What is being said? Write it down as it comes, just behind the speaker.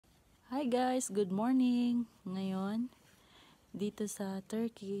Hi guys, good morning. Ngayon, dito sa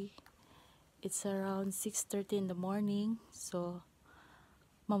Turkey, it's around 6:30 in the morning. So,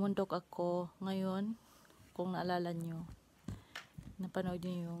 mamundok ako ngayon. Kung naalala nyo, napanood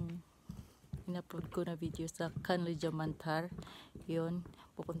nyo yung in-upload ko na video sa Kanlica Mantar. Yun,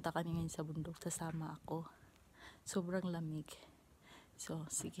 pupunta kami ngayon sa bundok. Sasama ako. Sobrang lamig. So,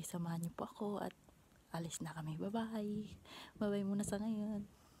 sige, samahan nyo po ako at alis na kami. Bye-bye. Bye-bye muna sa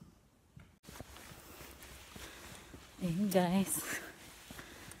ngayon. Ayun guys,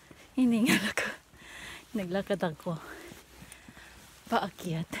 hiningal ako, naglakad ako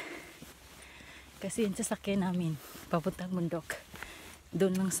paakyat kasi yung sasakyan namin papuntang bundok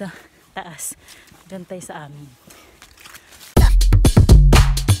doon lang sa taas, gantay sa amin.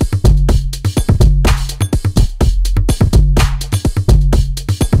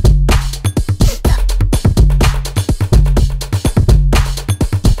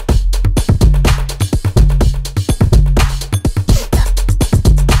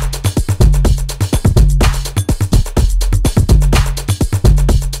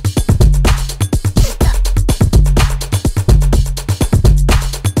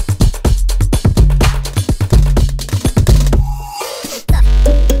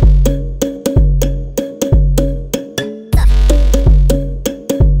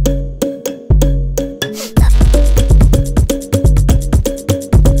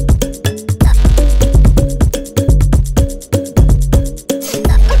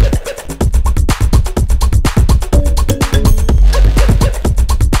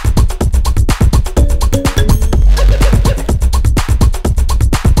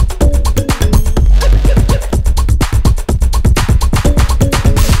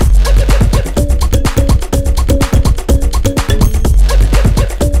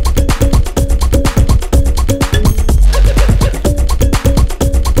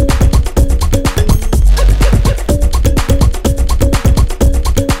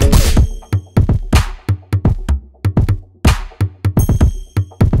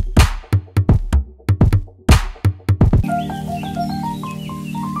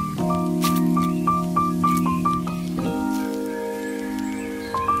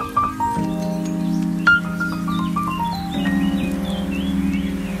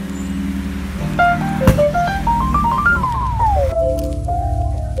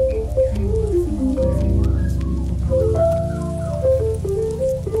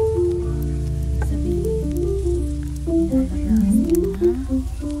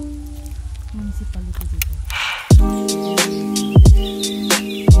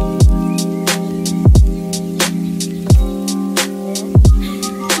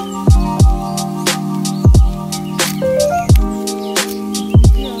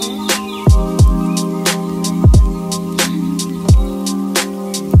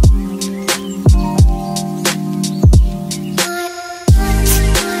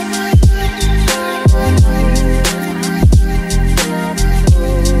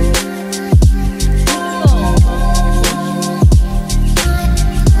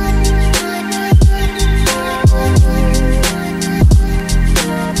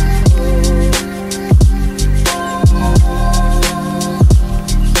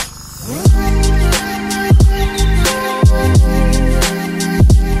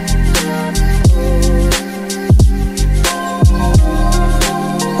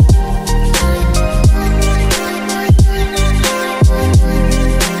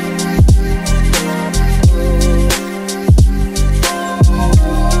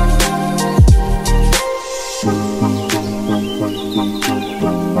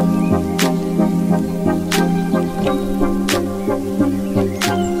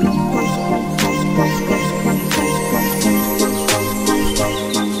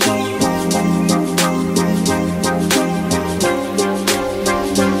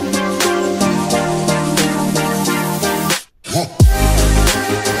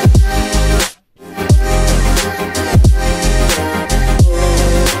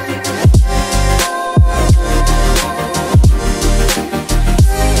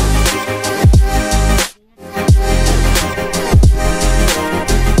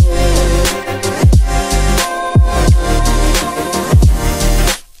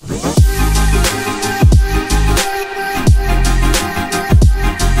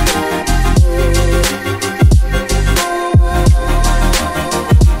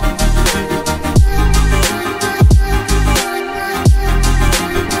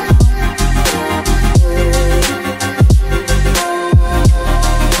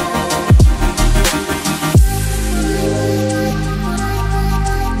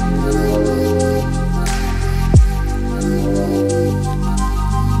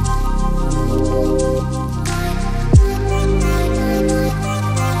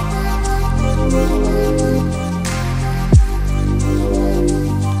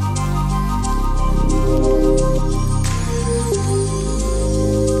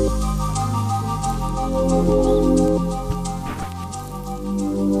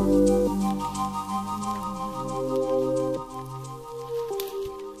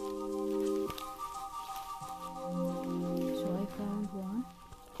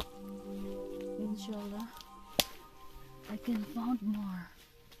 Inshallah, I can find more.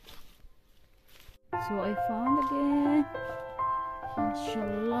 So I found again.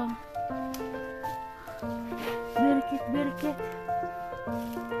 Inshallah. Bereket, bereket.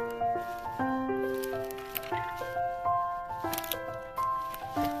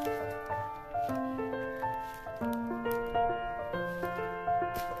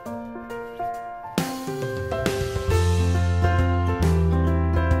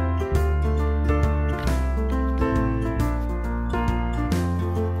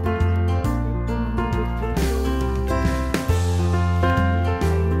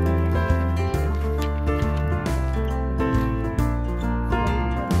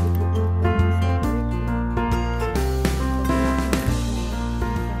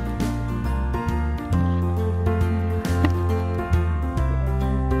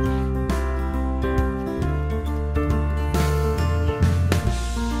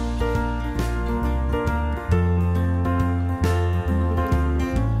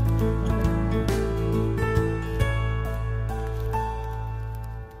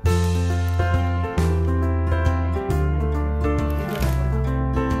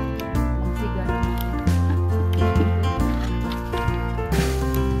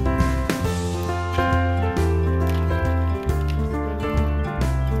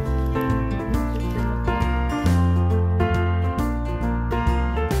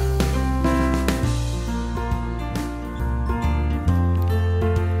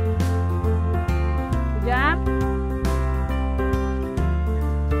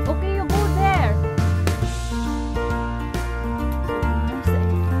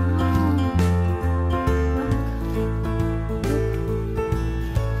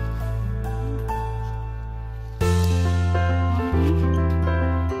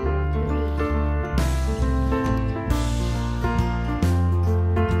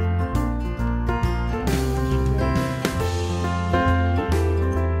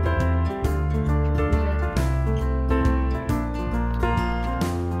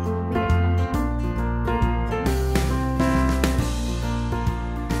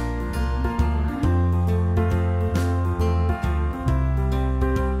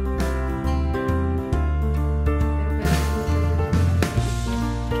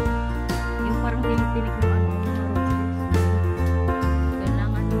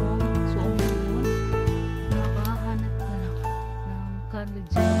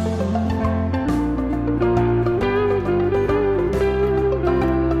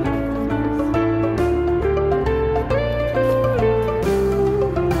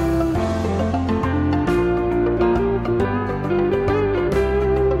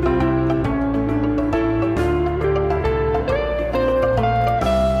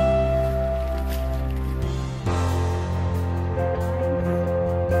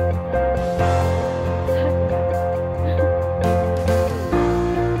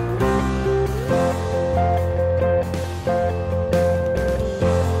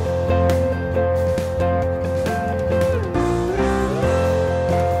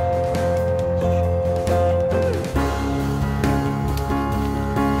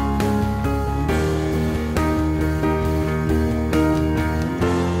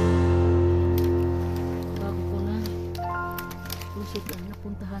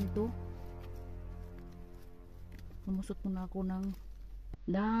 Lumusot muna ako ng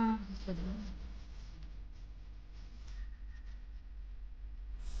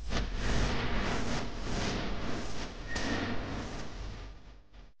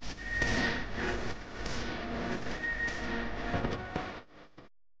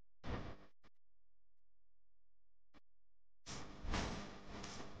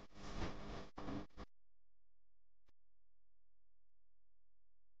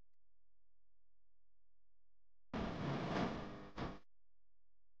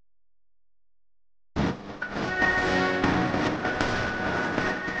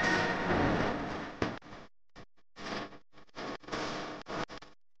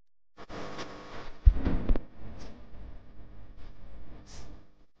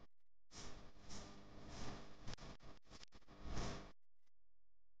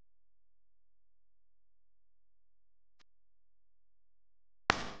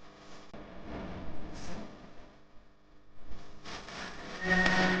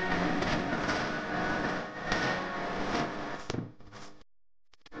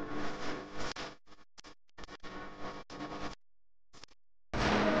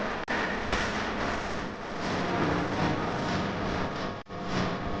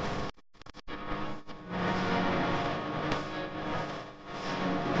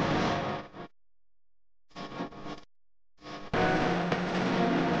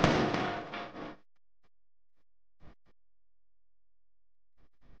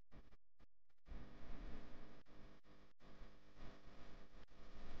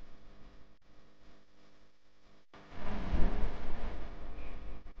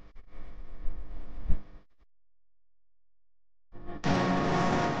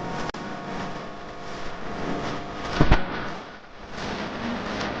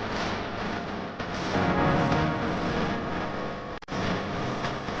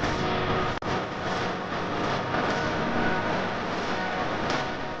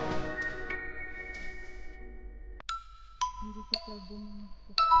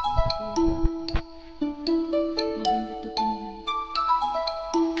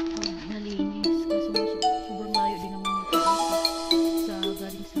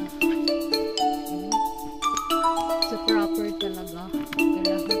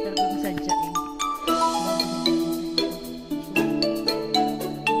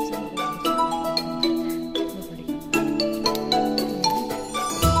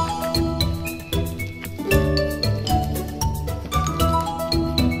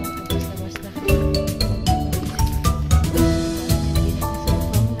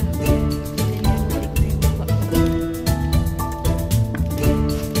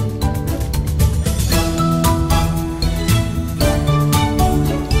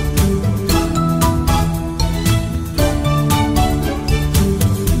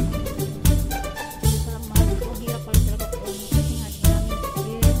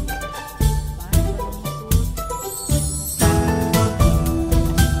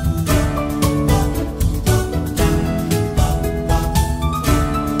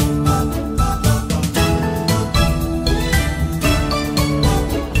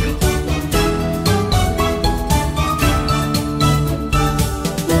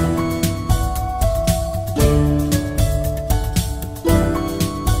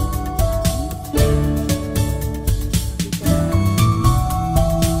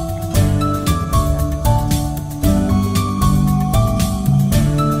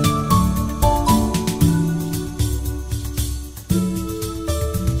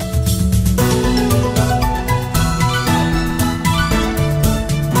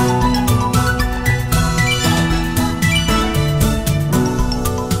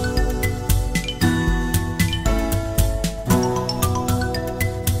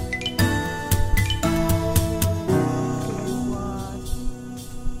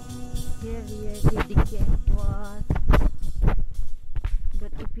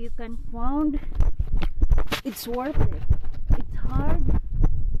found, it's worth it. It's hard,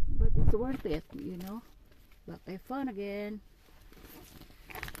 but it's worth it, you know. But I found again.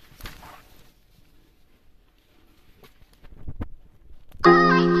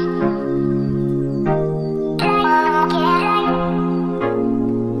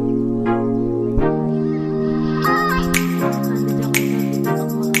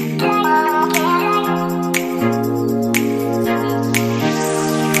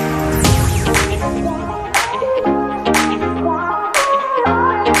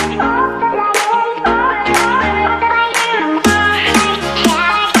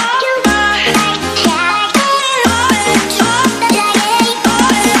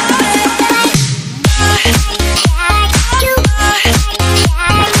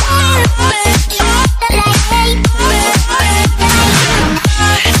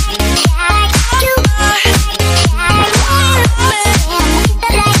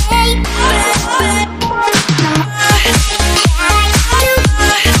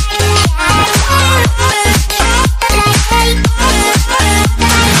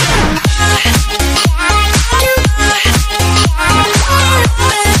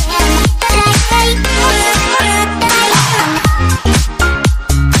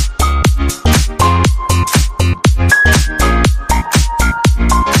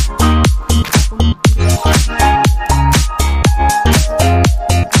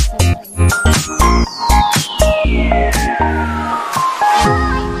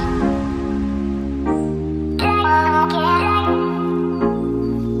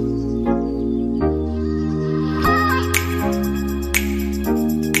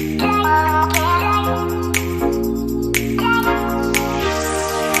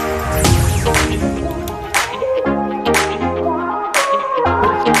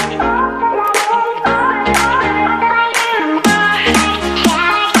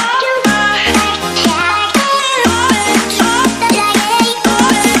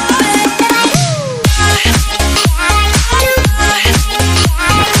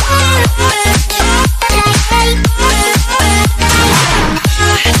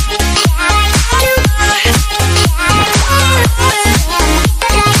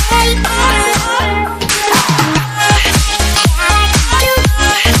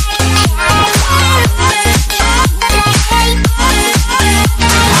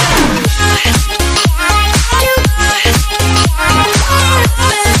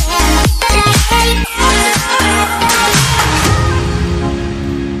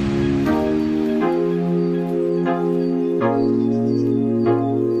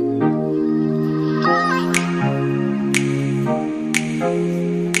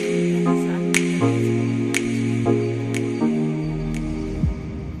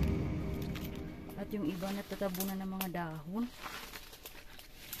 At yung iba natatabunan ng mga dahon.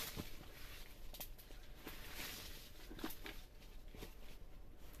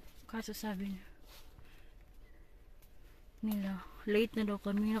 Kaso sabi nila, late na daw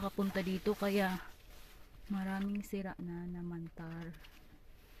kami nakapunta dito kaya maraming sira na mantar.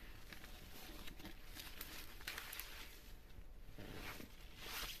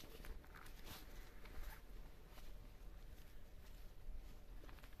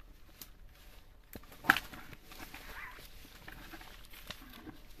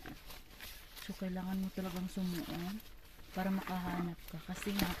 So kailangan mo talagang sumuon para makahanap ka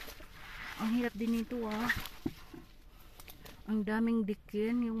kasi nga ang hirap din nito ang daming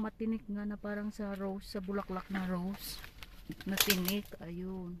dikin, yung matinik nga na parang sa rose, sa bulaklak na rose na tinik,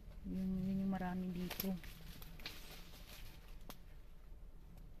 ayun yun yung marami dito.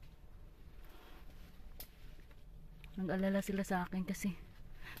 Nag-alala sila sa akin kasi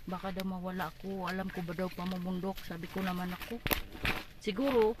baka daw mawala ako, alam ko ba daw pamumundok, sabi ko naman ako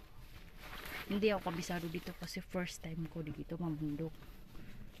siguro hindi ako kabisado dito kasi first time ko dito mamundok.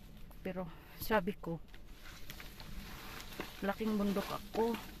 Pero sabi ko, laking bundok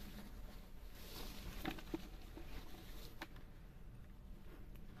ako.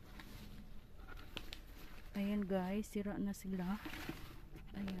 Ayan guys, sira na sila.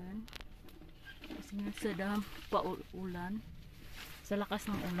 Ayan. Kasi nga sa ulan. Sa lakas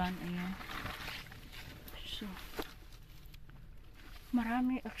ng ulan, ayan. So,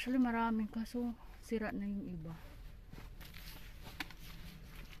 marami, actually marami kaso sira na yung iba.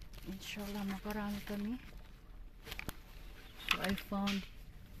 Inshallah makarami kami. So I found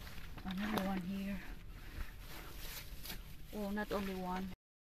another one here. Oh, not only one.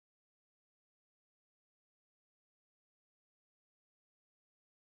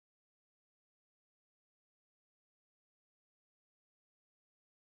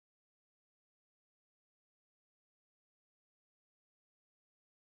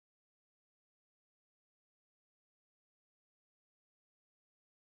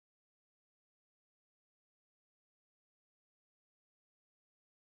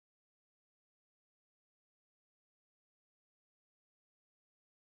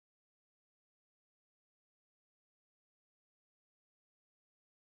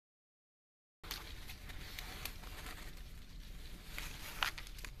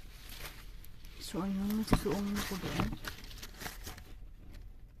 So ayun, masusuong na ko doon.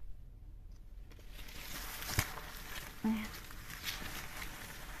 Ayan.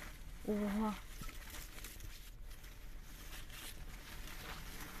 Oha.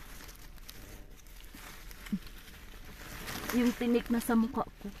 Yung tinik na sa mukha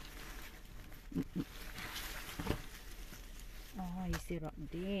ko. Ay, sira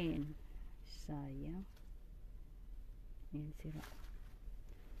din. Sayang. Ayan, sira.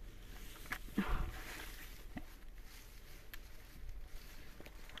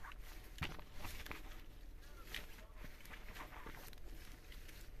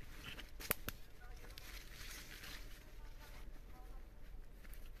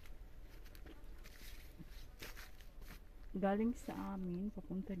 Galing sa amin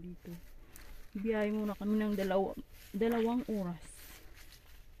papunta dito, biyahe muna kami ng dalawang oras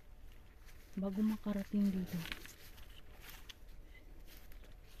bago makarating dito.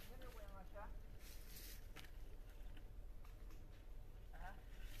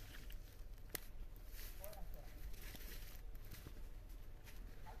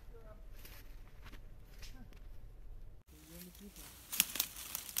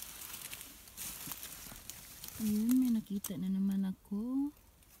 Ayun, may nakita na naman ako.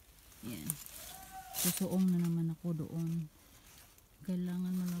 Yan. Susuong na naman ako doon.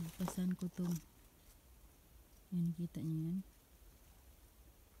 Kailangan malagpasan ko to. Yan, nakita niyo yan?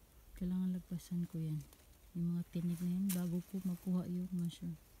 Kailangan lagpasan ko yan. Yung mga tinig na yan bago ko makuha yung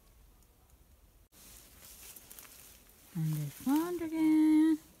mushroom. And I found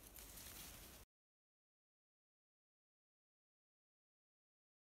again.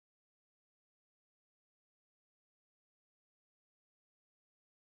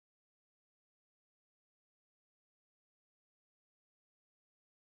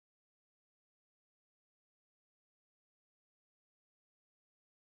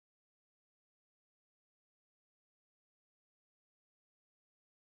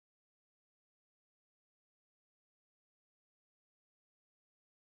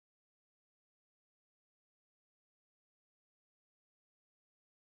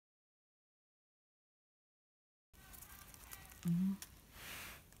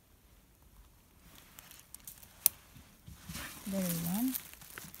 Dalawan.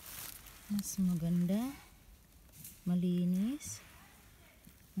 Mas maganda. Malinis.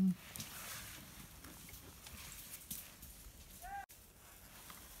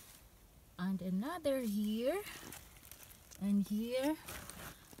 And another here. And here.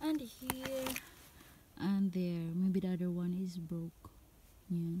 And here. And there. Maybe the other one is broke.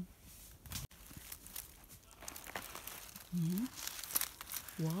 Yan. Yan.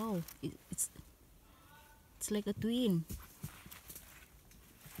 Wow. It's like a twin.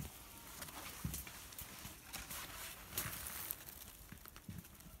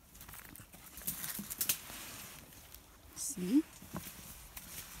 See?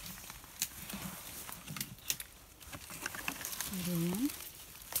 Ayan.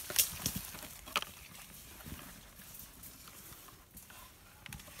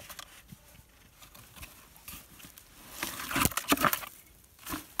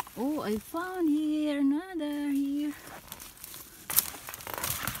 Oh, I found here another here.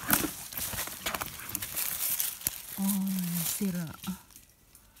 Oh, sira.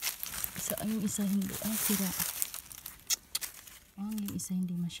 Yung isa hindi. Sira. Yung isa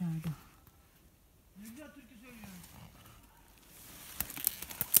hindi masyado.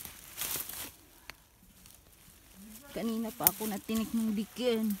 Kanina pa ako natinik ng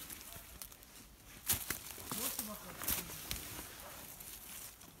dikin.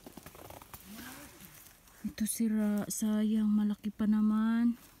 Ito sira, sayang, malaki pa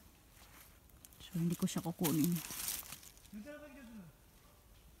naman. So hindi ko siya kukunin.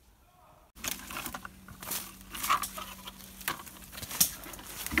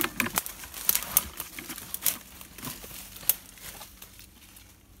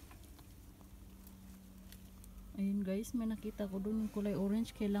 Ayun guys, may nakita ko dun yung kulay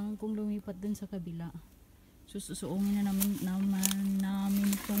orange. Kailangan kong lumipat dun sa kabila. Susuungin na namin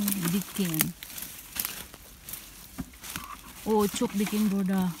itong dikin. Oh, chok dikin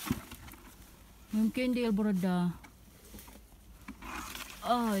broda. Mungkin dia broda.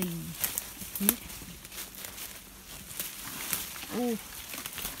 Ay. Okay. Oh.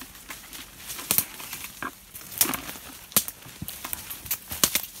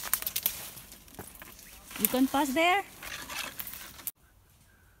 You can pass there.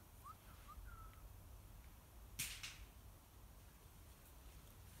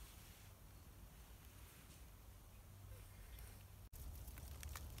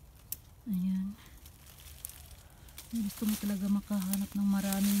 Ayan. Gusto mo talaga makahanap ng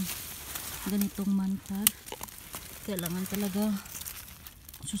maraming ganitong mantar. Kailangan talaga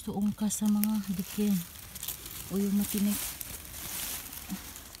susuong ka sa mga dikin o yung matinik.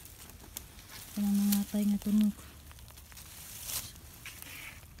 Kailangan nangatay nga tunog.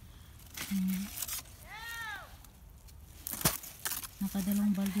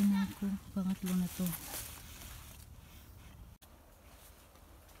 Nakadalawang balde na ako, pangatlo na to.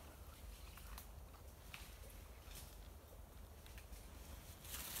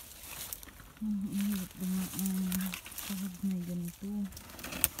 Ihilap dumaan kahit may ganito.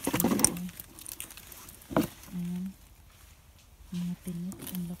 Ayan, mga tinik,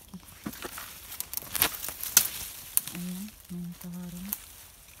 ang laki. Ayan, may nakaharang.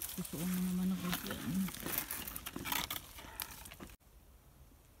 Susuong na naman ako dyan.